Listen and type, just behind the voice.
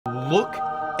look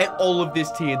at all of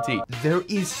this TNT. There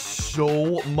is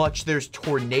so much. There's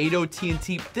tornado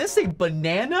TNT. This a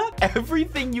banana.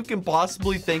 Everything you can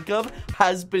possibly think of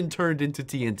has been turned into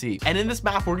TNT. And in this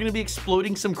map, we're going to be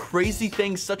exploding some crazy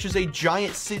things such as a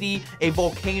giant city, a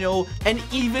volcano, and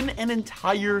even an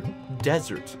entire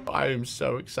desert. I am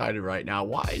so excited right now.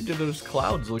 Why do those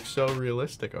clouds look so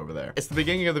realistic over there? It's the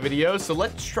beginning of the video, so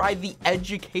let's try the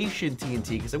education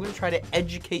TNT because I'm going to try to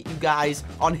educate you guys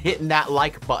on hitting that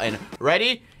like button.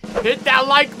 Ready? Hit that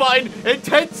like button in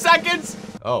 10 seconds.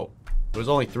 Oh, it was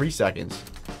only 3 seconds.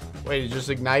 Wait, it just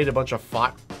ignited a bunch of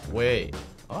fire. Wait.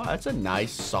 Oh, that's a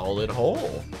nice solid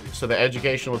hole. So the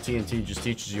educational TNT just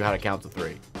teaches you how to count to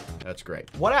 3. That's great.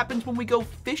 What happens when we go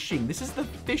fishing? This is the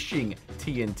fishing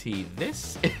TNT.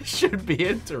 This should be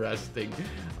interesting.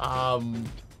 And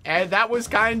that was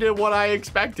kind of what I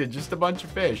expected. Just a bunch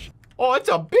of fish. Oh, it's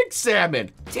a big salmon.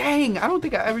 Dang, I don't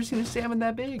think I've ever seen a salmon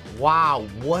that big. Wow,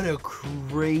 what a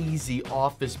crazy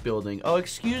office building. Oh,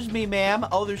 excuse me, ma'am.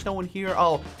 Oh, there's no one here.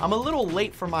 Oh, I'm a little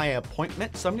late for my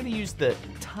appointment, so I'm gonna use the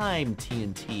time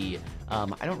TNT.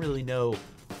 I don't really know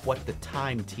what the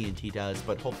time TNT does,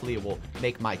 but hopefully it will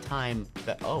make my time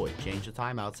oh, it changed the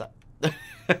time outside.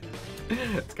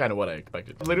 That's kind of what I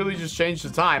expected. Literally just changed the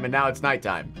time and now it's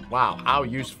nighttime. Wow, how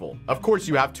useful. Of course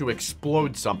you have to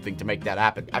explode something to make that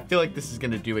happen. I feel like this is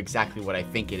gonna do exactly what I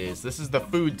think it is. This is the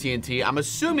food TNT. I'm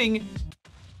assuming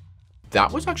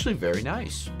that was actually very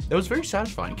nice. That was very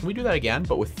satisfying. Can we do that again,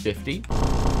 but with 50?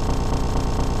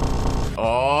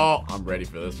 Oh, I'm ready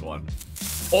for this one.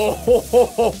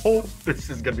 Oh, this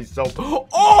is gonna be so,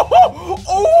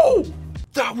 oh!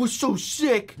 That was so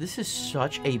sick. This is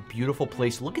such a beautiful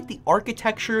place. Look at the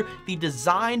architecture, the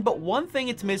design, but one thing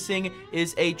it's missing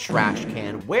is a trash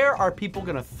can. Where are people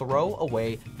gonna throw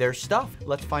away their stuff?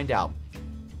 Let's find out.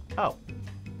 Oh,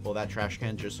 well, that trash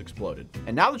can just exploded.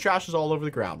 And now the trash is all over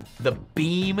the ground. The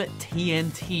beam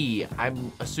TNT.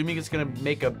 I'm assuming it's gonna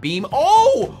make a beam.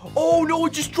 Oh no,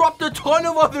 it just dropped a ton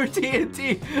of other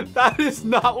TNT. That is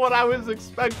not what I was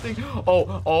expecting.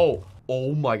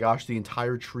 Oh my gosh, the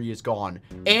entire tree is gone.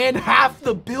 And half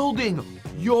the building.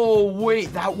 Yo,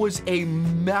 wait, that was a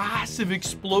massive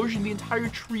explosion. The entire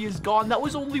tree is gone. That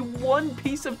was only one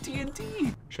piece of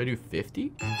TNT. Should I do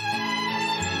 50?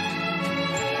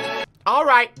 All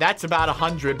right, that's about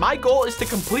 100. My goal is to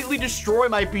completely destroy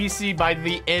my PC by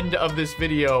the end of this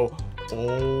video.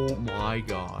 Oh my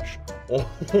gosh. Oh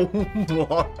my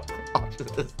gosh.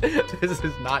 This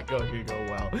is not going to go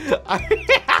well.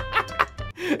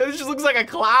 It just looks like a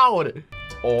cloud.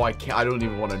 Oh, I don't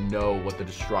even want to know what the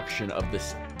destruction of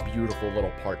this beautiful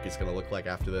little park is going to look like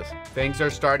after this. Things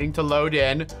are starting to load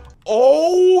in.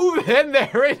 Oh, and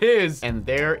there it is. And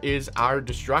there is our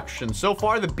destruction. So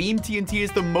far, the beam TNT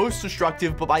is the most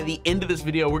destructive, but by the end of this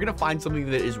video, we're going to find something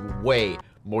that is way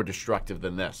more destructive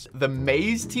than this. The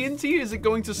maze TNT, is it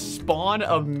going to spawn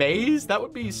a maze? That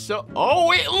would be so,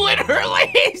 oh, it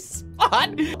literally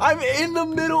spawned. I'm in the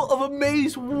middle of a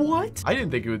maze. What? I didn't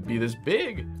think it would be this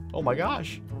big. Oh my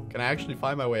gosh. Can I actually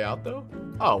find my way out though?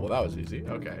 Oh, well, that was easy.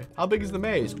 Okay. How big is the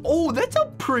maze? Oh, that's a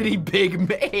pretty big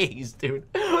maze, dude.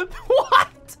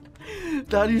 What?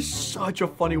 That is such a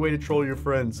funny way to troll your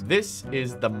friends. This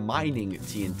is the mining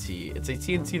TNT. It's a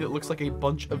TNT that looks like a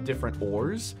bunch of different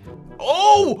ores.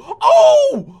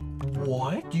 Oh!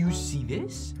 What? Do you see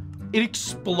this? It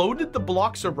exploded the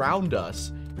blocks around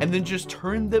us and then just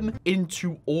turned them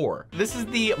into ore. This is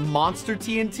the monster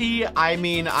TNT. I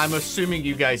mean, I'm assuming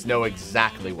you guys know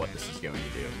exactly what this is going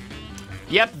to do.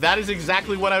 Yep, that is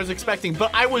exactly what I was expecting,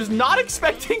 but I was not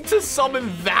expecting to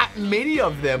summon that many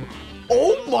of them.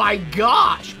 Oh my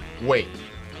gosh. Wait,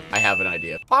 I have an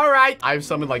idea. All right, I've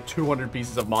summoned like 200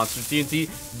 pieces of monster TNT.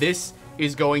 This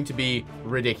is going to be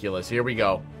ridiculous. Here we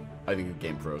go. I think the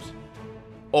game froze.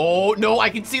 Oh no, I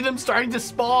can see them starting to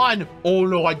spawn. Oh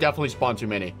no, I definitely spawned too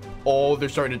many. Oh, they're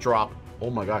starting to drop. Oh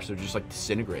my gosh, they're just like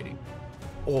disintegrating.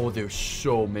 Oh, there's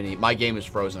so many. My game is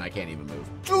frozen. I can't even move.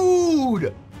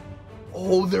 Dude.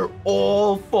 Oh, they're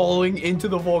all falling into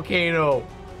the volcano.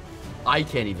 I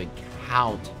can't even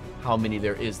count how many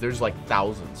there is. There's like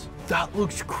thousands. That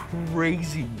looks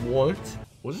crazy. What?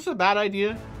 Was this a bad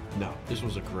idea? No, this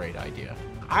was a great idea.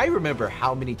 I remember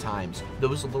how many times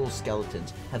those little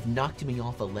skeletons have knocked me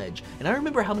off a ledge. And I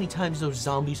remember how many times those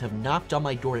zombies have knocked on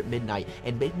my door at midnight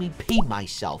and made me pee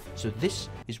myself. So this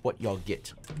is what y'all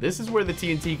get. This is where the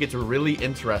TNT gets really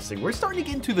interesting. We're starting to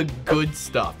get into the good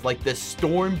stuff, like the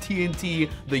storm TNT,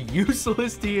 the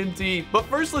useless TNT. But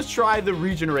first, let's try the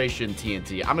regeneration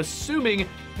TNT. I'm assuming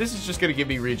this is just gonna give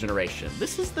me regeneration.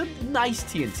 This is the nice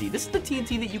TNT. This is the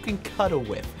TNT that you can cuddle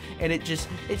with. And it's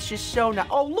just so nice.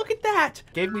 Oh, look at that.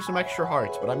 gave me some extra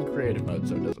hearts, but I'm in creative mode,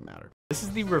 so it doesn't matter. This is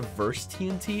the reverse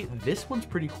TNT. This one's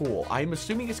pretty cool. I'm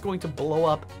assuming it's going to blow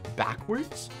up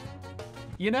backwards.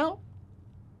 You know?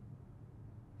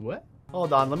 What?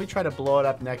 Hold on, let me try to blow it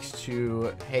up next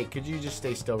to... Hey, could you just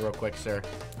stay still real quick, sir?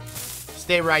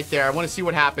 Stay right there. I want to see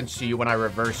what happens to you when I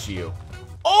reverse you.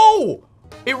 Oh!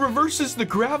 It reverses the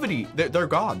gravity. They're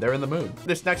gone. They're in the moon.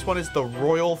 This next one is the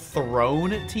Royal Throne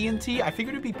TNT. I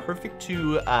figured it'd be perfect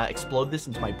to explode this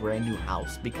into my brand new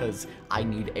house because I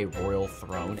need a royal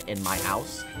throne in my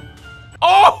house.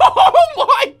 Oh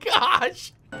my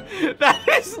gosh! That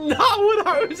is not what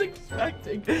I was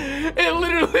expecting. It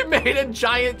literally made a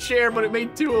giant chair, but it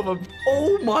made 2 of them.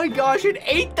 Oh my gosh, it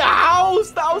ate the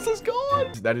house. The house is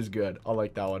gone. That is good. I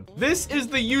like that one. This is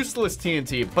the useless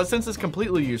TNT, but since it's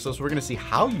completely useless, we're gonna see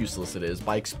how useless it is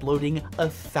by exploding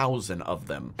 1,000 of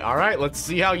them. All right, let's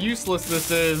see how useless this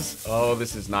is. Oh,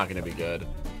 this is not gonna be good.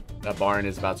 That barn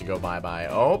is about to go bye-bye.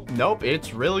 Oh, nope,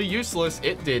 it's really useless.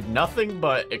 It did nothing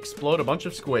but explode a bunch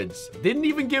of squids. Didn't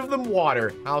even give them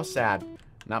water. How sad.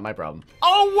 Not my problem.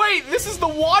 Oh, wait, this is the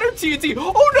water TNT.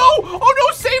 Oh, no. Oh,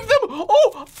 no, save them.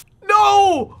 Oh,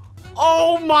 no.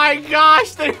 Oh, my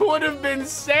gosh, they would have been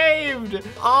saved.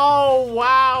 Oh,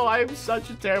 wow, I'm such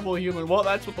a terrible human. Well,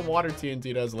 that's what the water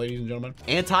TNT does, ladies and gentlemen.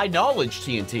 Anti-knowledge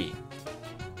TNT.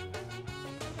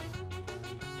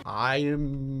 I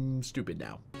am stupid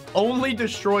now. Only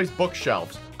destroys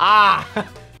bookshelves. Ah,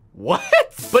 what?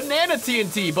 Banana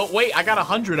TNT, but wait, I got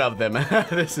 100 of them.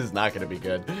 This is not gonna be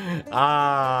good.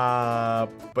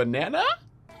 Banana?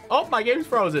 Oh, my game's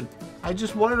frozen. I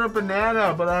just wanted a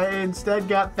banana, but I instead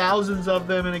got thousands of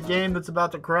them in a game that's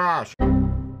about to crash.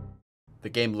 The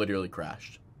game literally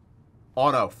crashed.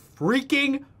 On a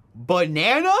freaking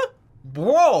banana?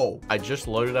 Bro! I just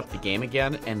loaded up the game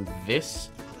again, and this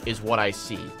is what I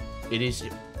see. It is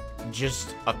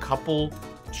just a couple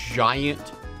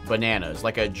giant bananas,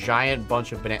 like a giant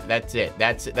bunch of bananas. That's it.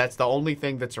 That's the only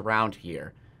thing that's around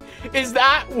here. Is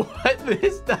that what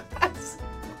this does?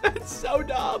 That's so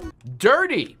dumb.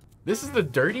 Dirty. This is the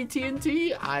dirty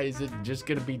TNT. Is it just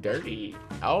gonna be dirty?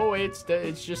 Oh, it's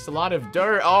just a lot of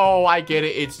dirt. Oh, I get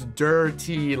it. It's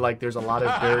dirty. Like there's a lot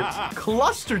of dirt.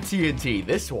 Cluster TNT.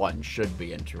 This one should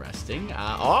be interesting.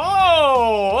 That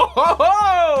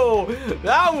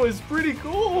was pretty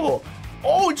cool.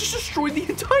 Oh, it just destroyed the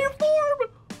entire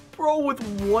farm, bro, with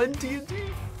 1 TNT.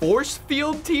 Force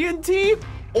field TNT.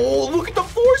 Oh, look at the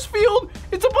force field.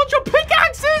 It's a bunch of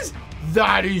pickaxes.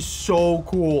 That is so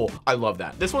cool. I love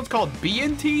that. This one's called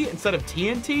BNT instead of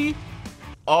TNT.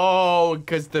 Oh,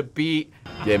 because the B,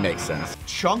 yeah, it makes sense.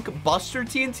 Chunk Buster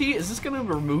TNT. Is this gonna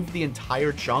remove the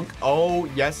entire chunk? Oh,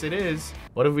 yes, it is.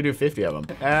 What if we do 50 of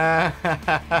them?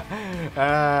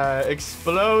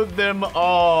 Explode them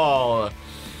all.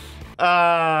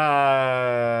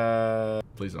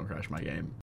 Please don't crash my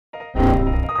game.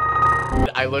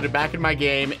 I loaded back in my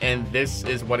game, and this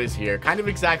is what is here. Kind of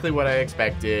exactly what I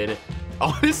expected.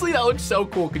 Honestly, that looks so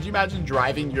cool. Could you imagine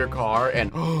driving your car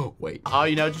and, oh, wait. Oh,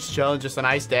 you know, just chilling, just a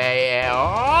nice day.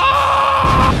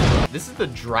 Oh! This is the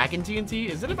Dragon TNT.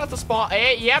 Is it about to spawn?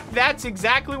 Hey, yep, that's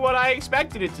exactly what I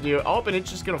expected it to do. Oh, and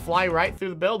it's just gonna fly right through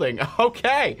the building.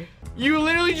 Okay. You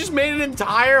literally just made an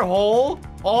entire hole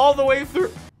all the way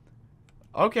through.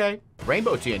 Okay.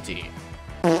 Rainbow TNT.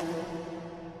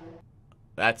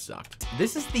 That sucked.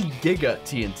 This is the Giga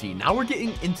TNT. Now we're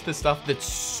getting into the stuff that's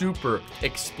super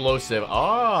explosive.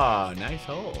 Oh, nice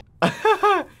hole.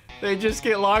 They just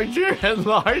get larger and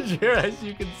larger, as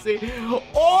you can see.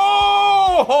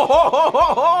 Oh!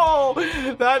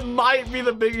 That might be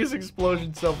the biggest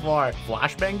explosion so far.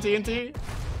 Flashbang TNT.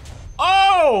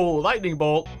 Oh, lightning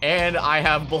bolt. And I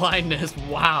have blindness.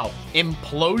 Wow.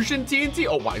 Implosion TNT.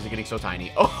 Oh, why is it getting so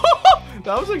tiny? Oh,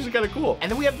 that was actually kind of cool.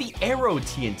 And then we have the arrow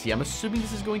TNT. I'm assuming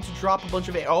this is going to drop a bunch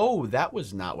of, oh, that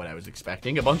was not what I was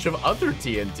expecting. A bunch of other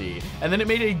TNT. And then it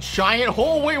made a giant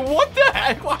hole. Wait, what the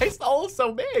heck? Why is the hole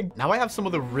so big? Now I have some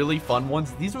of the really fun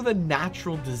ones. These are the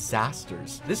natural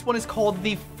disasters. This one is called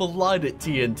the flood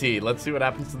TNT. Let's see what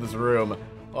happens to this room.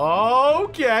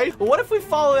 Okay. Well, what if we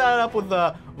follow that up with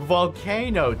the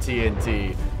volcano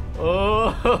TNT?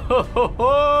 Oh,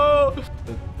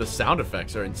 the sound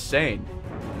effects are insane.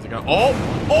 Is it gonna,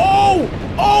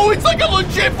 oh, it's like a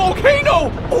legit volcano.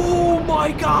 Oh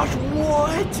my gosh,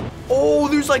 what? Oh,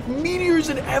 there's like meteors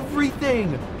and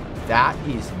everything. That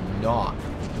is not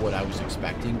what I was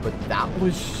expecting, but that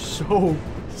was so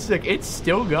sick. It's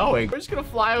still going. We're just gonna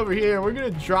fly over here. We're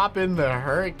gonna drop in the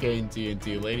hurricane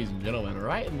TNT, ladies and gentlemen,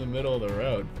 right in the middle of the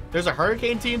road. There's a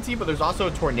hurricane TNT, but there's also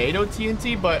a tornado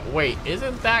TNT. But wait,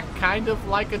 isn't that kind of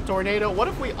like a tornado? What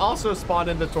if we also spawn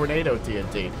in the tornado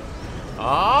TNT?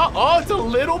 Oh, it's a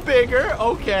little bigger.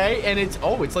 Okay, and it's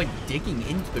like digging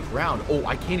into the ground. Oh,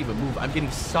 I can't even move. I'm getting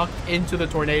sucked into the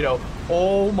tornado.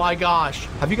 Oh my gosh.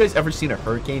 Have you guys ever seen a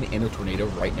hurricane and a tornado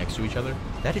right next to each other?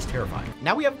 That is terrifying.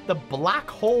 Now we have the black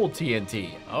hole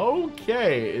TNT.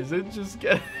 Okay, is it just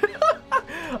getting...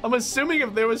 I'm assuming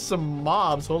if there was some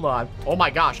mobs, hold on. Oh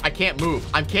my gosh, I can't move.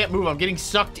 I can't move. I'm getting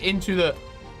sucked into the...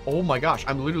 Oh my gosh,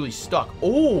 I'm literally stuck.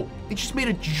 Oh, it just made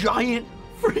a giant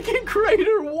freaking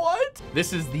crater. What?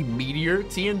 This is the meteor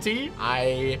TNT.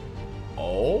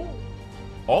 Oh,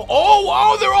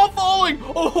 they're all falling.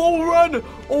 Oh, run.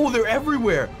 Oh, they're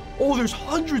everywhere. Oh, there's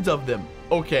hundreds of them.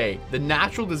 Okay, the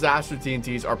natural disaster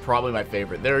TNTs are probably my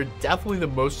favorite. They're definitely the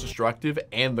most destructive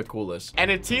and the coolest.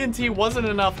 And if TNT wasn't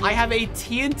enough, I have a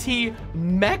TNT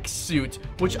mech suit,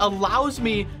 which allows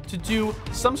me to do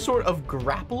some sort of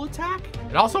grapple attack.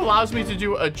 It also allows me to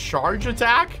do a charge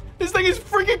attack. This thing is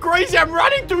freaking crazy. I'm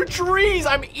running through trees.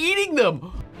 I'm eating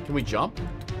them. Can we jump?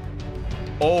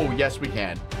 Oh, yes, we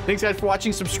can. Thanks, guys, for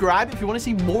watching. Subscribe if you want to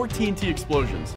see more TNT explosions.